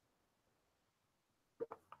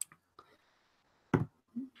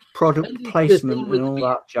 Product placement and all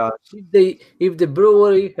that jazz. If the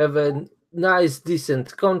brewery have a nice,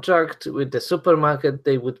 decent contract with the supermarket,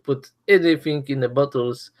 they would put anything in the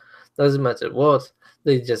bottles. Doesn't matter what.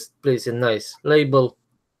 They just place a nice label.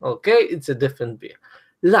 Okay, it's a different beer.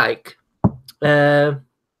 Like, I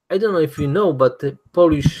don't know if you know, but the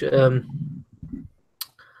Polish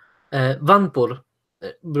Vanpur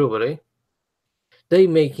brewery, they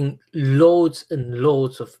making loads and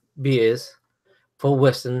loads of beers for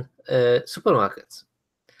Western supermarkets.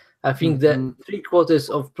 I think that 3/4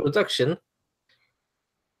 of production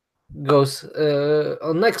goes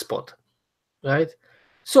on export, right?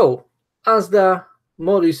 So Asda,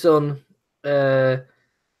 Morrison,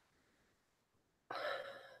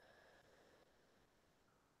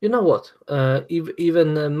 you know what?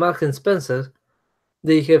 Even Mark and Spencer,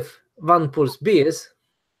 they have Vanpur's beers.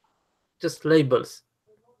 Just labels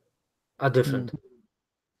are different.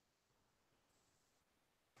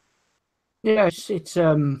 Yeah,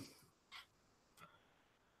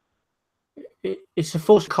 it's a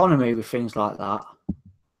false economy with things like that.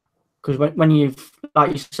 Because when you've,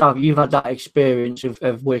 like yourself, you've had that experience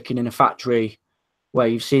of working in a factory where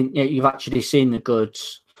you've actually seen the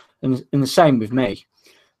goods, and the same with me.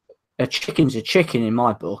 A chicken's a chicken in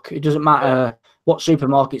my book. It doesn't matter what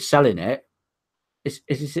supermarket's selling it.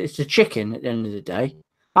 It's a chicken at the end of the day.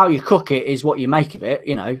 How you cook it is what you make of it,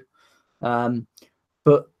 you know.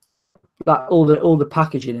 But that all the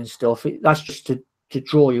packaging and stuff, that's just to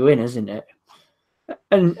draw you in, isn't it?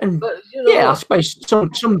 And but, you know, I suppose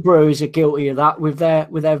some breweries are guilty of that with their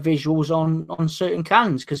visuals on certain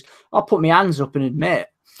cans. Because I'll put my hands up and admit,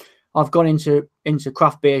 I've gone into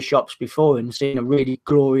craft beer shops before and seen a really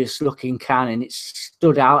glorious looking can, and it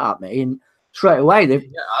stood out at me, and straight away the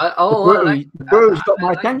brewery's got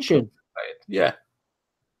my attention. Yeah.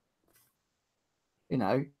 You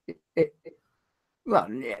know, well,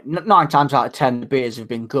 9 times out of 10 the beers have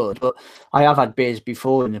been good, but I have had beers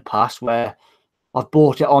before in the past where I've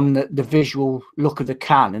bought it on the visual look of the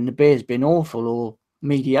can, and the beer's been awful or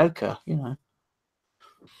mediocre. You know.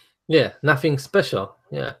 Yeah, nothing special.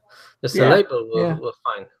 Yeah, just the Yeah, label was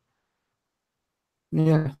fine.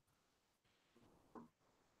 Yeah.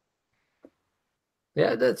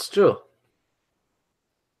 Yeah, that's true.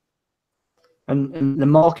 And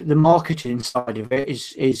the marketing side of it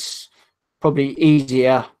is probably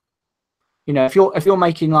easier. You know, if you're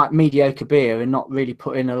making like mediocre beer and not really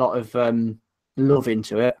putting a lot of love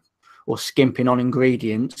into it or skimping on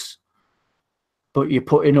ingredients, but you're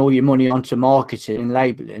putting all your money onto marketing and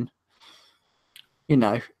labeling, you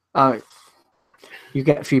know, you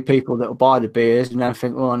get a few people that will buy the beers and then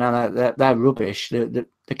think, oh no, they're rubbish. The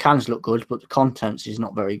cans look good, but the contents is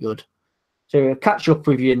not very good. So it'll catch up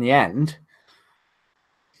with you in the end.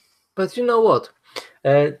 But you know what?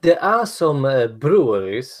 There are some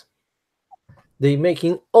breweries. They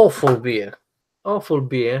making awful beer,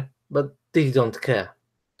 but they don't care.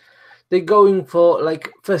 They're going for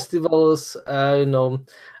like festivals,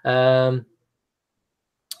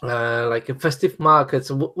 like festive markets,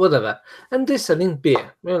 whatever, and they're selling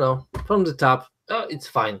beer, from the tap. It's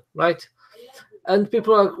fine, right? And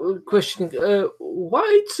people are questioning why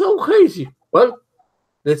it's so crazy. Well,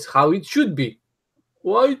 that's how it should be.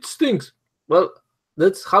 Why it stinks? Well,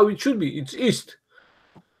 that's how it should be. It's East,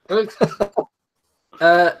 right?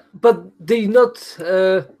 But they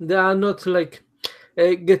are not like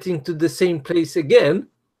getting to the same place again.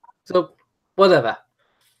 So whatever.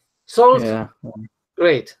 Salt,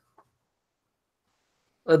 great.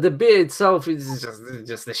 The beer itself is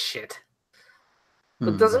just the shit.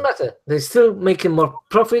 But doesn't matter. They still making more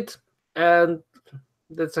profit, and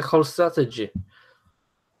that's a whole strategy.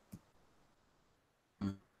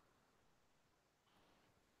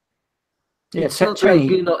 Yeah, it's not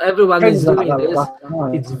like everyone is doing this.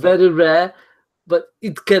 It's very rare, but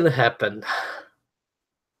it can happen.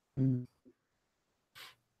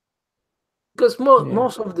 Because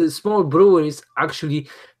most of the small breweries actually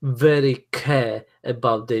very care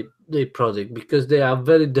about their product, because they are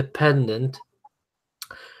very dependent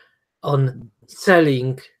on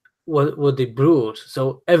selling what they brewed.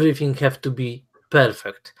 So everything have to be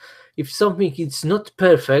perfect. If something is not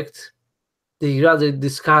perfect, they rather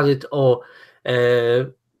discard it or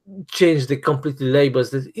change the complete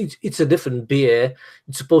labels. That it's a different beer.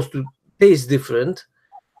 It's supposed to taste different.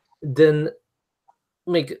 Then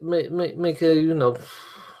make a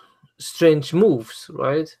strange moves,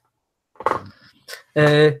 right?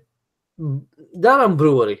 Durham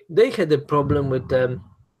Brewery, they had a problem with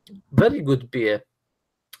very good beer.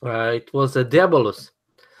 It was a Diabolus,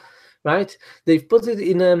 right? They put it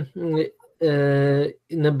in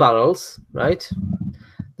a barrels, right?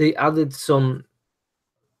 They added some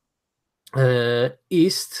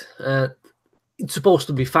yeast. It's supposed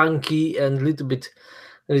to be funky and a little bit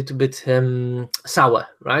sour,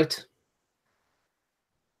 right?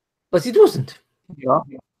 But it wasn't. Yeah.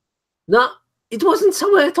 No, it wasn't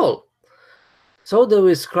sour at all. So they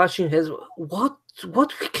were scratching heads. What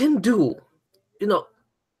we can do?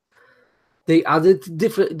 They added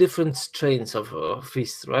different strains of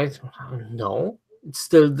yeast, right? No, it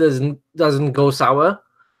still doesn't go sour,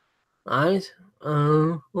 right?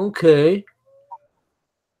 Okay,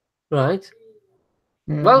 right.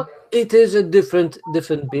 Well, it is a different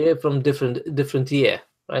beer from different year,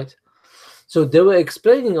 right? So they were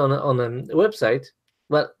explaining on a website.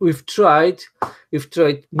 Well, we've tried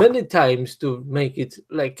many times to make it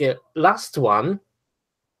like a last one,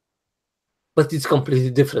 but it's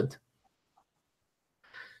completely different.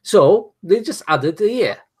 So they just added a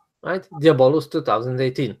year, right? Diabolus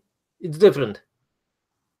 2018. It's different.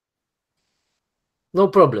 No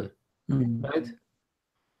problem, right?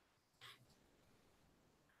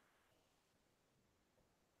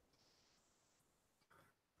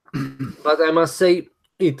 But I must say,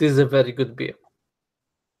 it is a very good beer,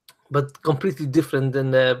 but completely different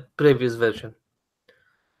than the previous version.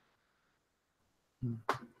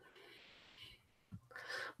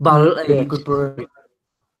 Barrel aged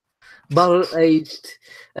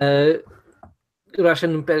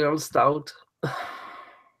Russian Imperial Stout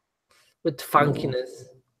with funkiness.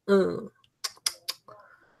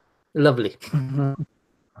 Lovely.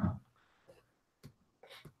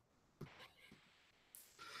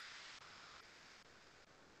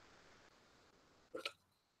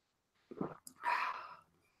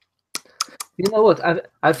 You know what?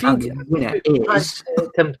 I think it's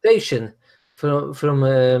Temptation from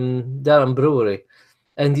Durham Brewery,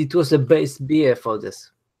 and it was a base beer for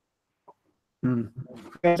this.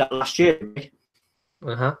 That last year.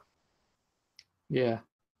 Yeah.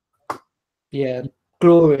 Yeah.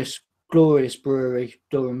 Glorious brewery,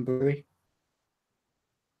 Durham Brewery.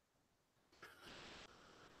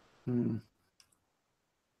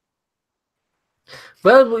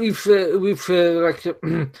 Well, we've like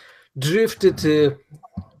drifted a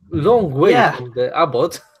long way from the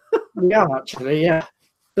Abbot. Yeah, actually, yeah.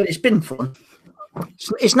 But it's been fun.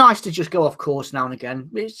 It's nice to just go off course now and again.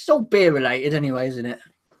 It's all beer related anyway, isn't it?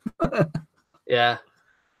 Yeah.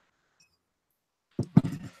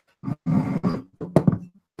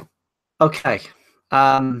 Okay.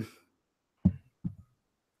 Yeah,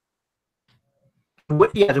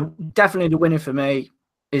 definitely the winner for me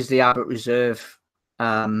is the Abbot Reserve.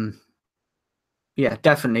 Yeah,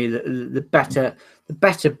 definitely the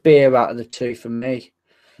better beer out of the two for me.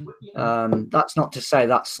 That's not to say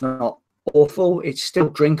that's not awful. It's still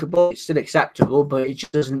drinkable. It's still acceptable, but it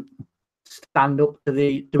just doesn't stand up to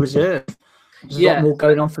the reserve. There's a lot more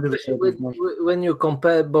going on for the reserve. When you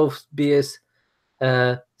compare both beers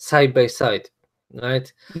side by side,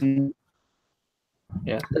 right?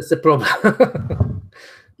 Yeah, that's the problem.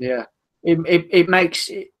 Yeah, it makes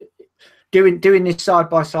doing this side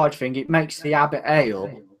by side thing. It makes the Abbot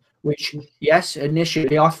Ale, which yes,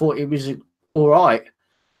 initially I thought it was all right.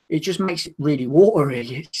 It just makes it really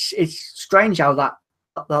watery. It's strange how that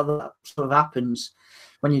sort of happens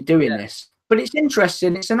when you're doing this, but it's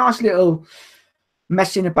interesting. It's a nice little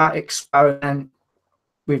messing about experiment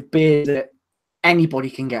with beer that anybody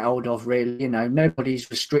can get hold of. Really, nobody's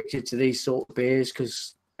restricted to these sort of beers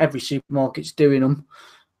because every supermarket's doing them.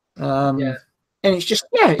 And it's just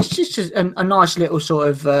a nice little sort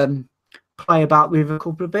of play about with a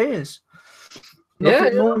couple of beers.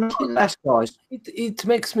 Nothing more, nothing less, guys. It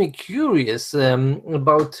makes me curious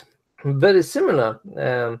about very similar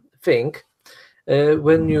thing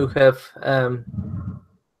when you have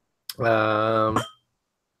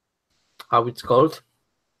how it's called.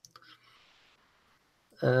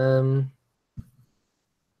 Yeah,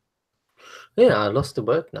 I lost the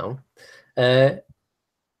word now.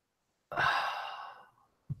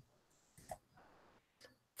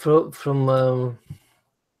 From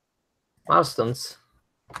Marston's,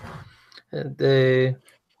 the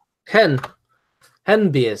hen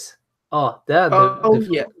beers. Oh,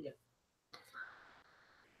 yeah.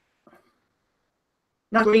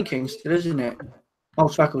 That's Greene King still, isn't it?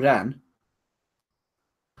 Old Speckled Hen.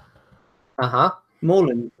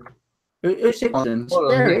 Moreland. Who's it?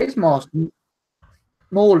 Yeah, it is Marston.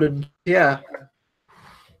 Moreland, yeah.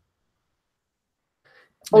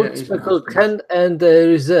 Old Speckled Hen and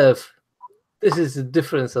Reserve. This is a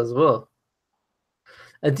difference as well.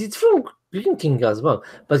 And it's from Greene King as well.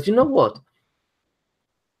 But you know what?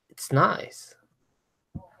 It's nice.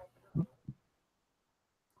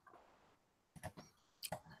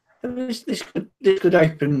 This could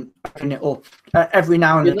open it up every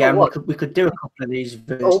now and again. We could do a couple of these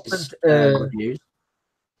reviews.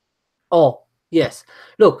 Oh yes,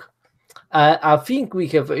 look, I think we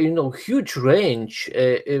have huge range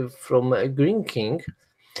from Greene King,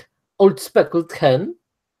 Old Speckled Hen,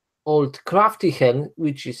 Old Crafty Hen,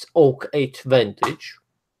 which is oak age vintage,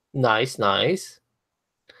 nice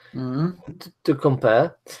to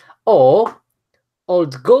compare, or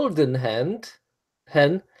Old Golden Hen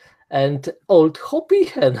and Old Hoppy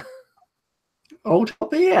Hen. Old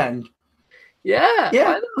Hoppy Hen. Yeah.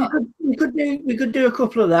 We could do a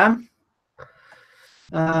couple of them.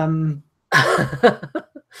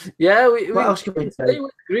 Yeah, what else could we stay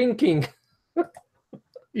with Greene King.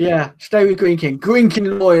 Yeah, stay with Greene King. Greene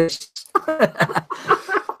King lawyers.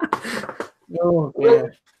 Oh, yeah.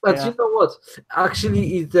 But you know what?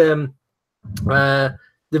 Actually, it's the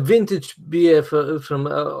vintage beer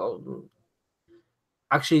from.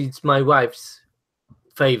 Actually, it's my wife's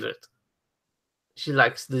favorite. She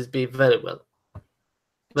likes this beer very well.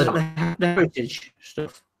 The heritage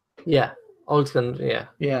stuff. Yeah, old and yeah.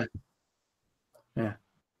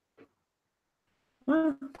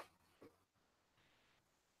 Well,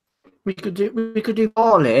 we could do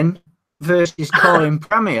Colin versus Colin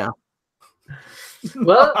Premier.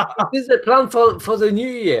 Well, this is a plan for the new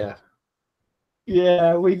year.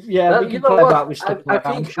 Yeah, we can play about with stuff. I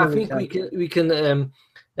think we can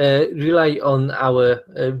rely on our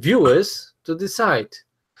viewers to decide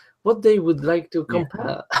what they would like to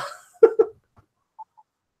compare.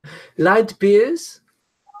 Light beers,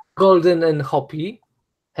 golden and hoppy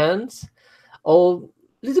hens, or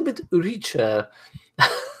a little bit richer.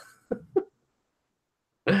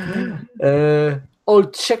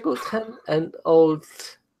 Old Shackled Hen and Old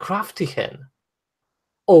Crafty Hen,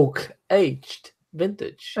 oak aged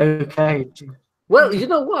vintage. Okay. Well, you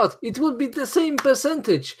know what? It would be the same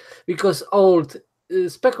percentage because Old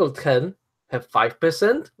speckled hen have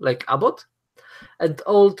 5%, like Abbot, and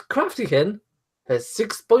old crafty hen has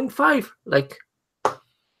 6.5, like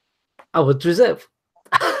Abbot Reserve.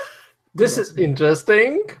 This is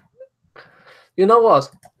interesting. You know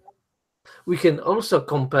what? We can also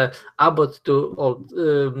compare Abbot to old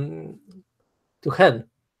to hen.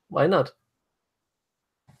 Why not?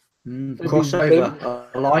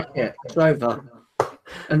 Crossover. I like it. Crossover.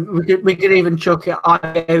 And we could even chuck it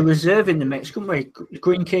IPA Reserve in the mix, couldn't we?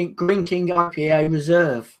 Greene King IPA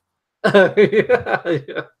Reserve.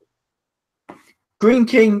 Yeah. Greene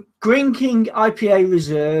King IPA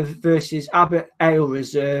Reserve versus Abbot Ale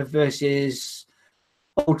Reserve versus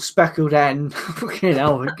Old Speckled Hen. Fucking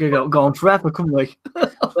hell, we could go on forever, couldn't we?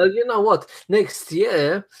 Well, you know what? Next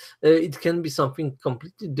year it can be something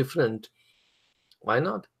completely different. Why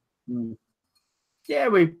not? Yeah,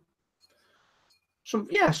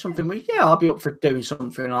 I'll be up for doing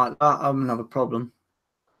something like that. I wouldn't have a problem.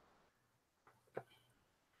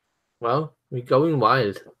 Well, we're going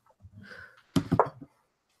wild.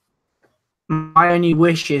 My only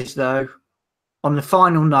wish is, though, on the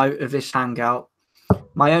final note of this hangout,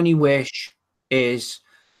 my only wish is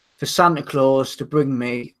for Santa Claus to bring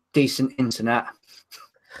me decent internet.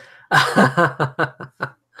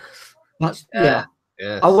 That's yeah.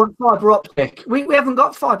 Yes. I want fiber optic. We haven't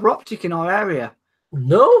got fiber optic in our area.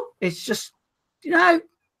 No, it's just we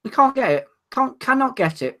can't get it. Cannot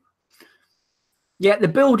get it. Yeah, they're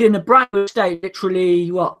building a brand new estate, literally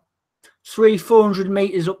 300-400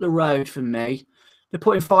 meters up the road from me. They're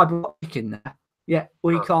putting fiber optic in there. Yeah,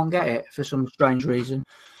 we can't get it for some strange reason.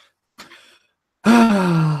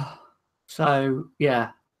 So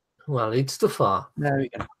yeah. Well, it's too far. There we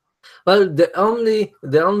go. Well, the only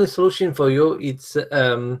solution for you is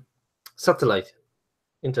satellite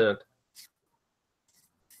internet.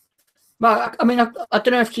 Well, I mean, I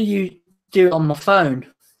don't know if you do it on my phone,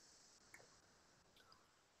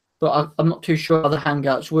 but I'm not too sure how the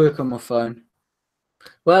Hangouts work on my phone.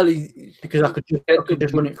 Well, because I could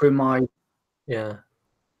just run it through my. Yeah.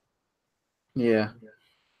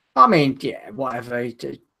 I mean, whatever.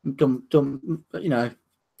 Dumb.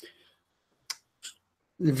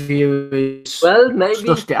 The viewers. Well, maybe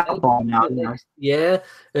next year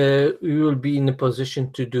we will be in a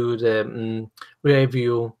position to do the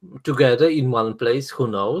review together in one place. Who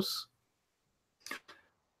knows?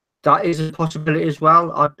 That is a possibility as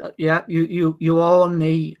well. You are on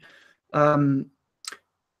the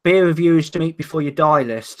beer reviewers to meet before you die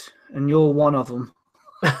list, and you're one of them.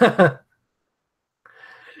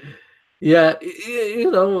 Yeah,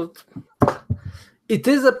 it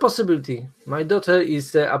is a possibility. My daughter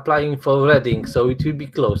is applying for Reading, so it will be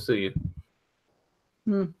close to you.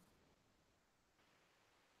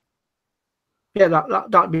 Yeah,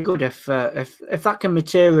 that'd be good if that can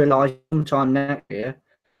materialize sometime next year.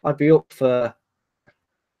 I'd be up for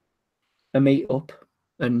a meetup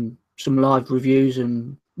and some live reviews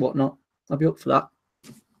and whatnot. I'd be up for that.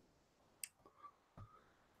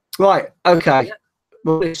 Right. Okay. Yeah.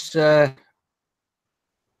 Well, let's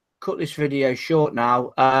cut this video short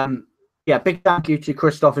now. Yeah, big thank you to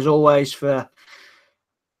Christoph as always for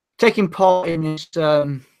taking part in this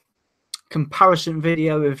comparison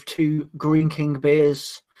video of two Greene King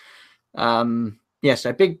beers. Yeah,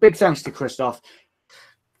 so big thanks to Christoph.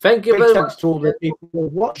 Thank you very much. Thanks to all the people who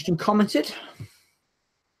watched and commented.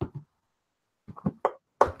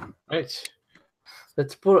 Right.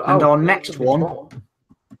 Let's put and our next one.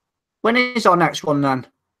 When is our next one then?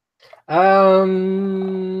 I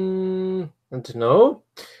don't know.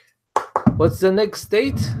 What's the next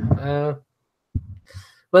date?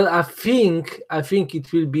 Well, I think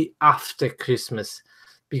it will be after Christmas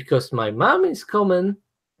because my mom is coming,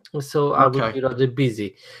 so I will be rather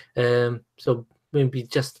busy. So maybe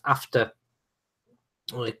just after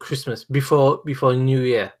Christmas, before New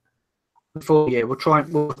Year. Before we'll try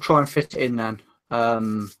and fit it in then.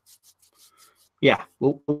 Yeah,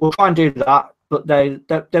 we'll try and do that. But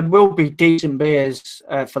there will be decent beers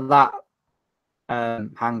for that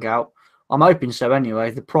hangout. I'm hoping so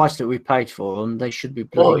anyway. The price that we paid for them, they should be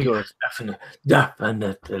pretty good.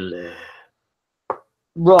 Definitely.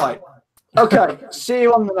 Right. Okay. See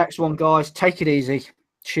you on the next one, guys. Take it easy.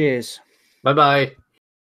 Cheers. Bye-bye.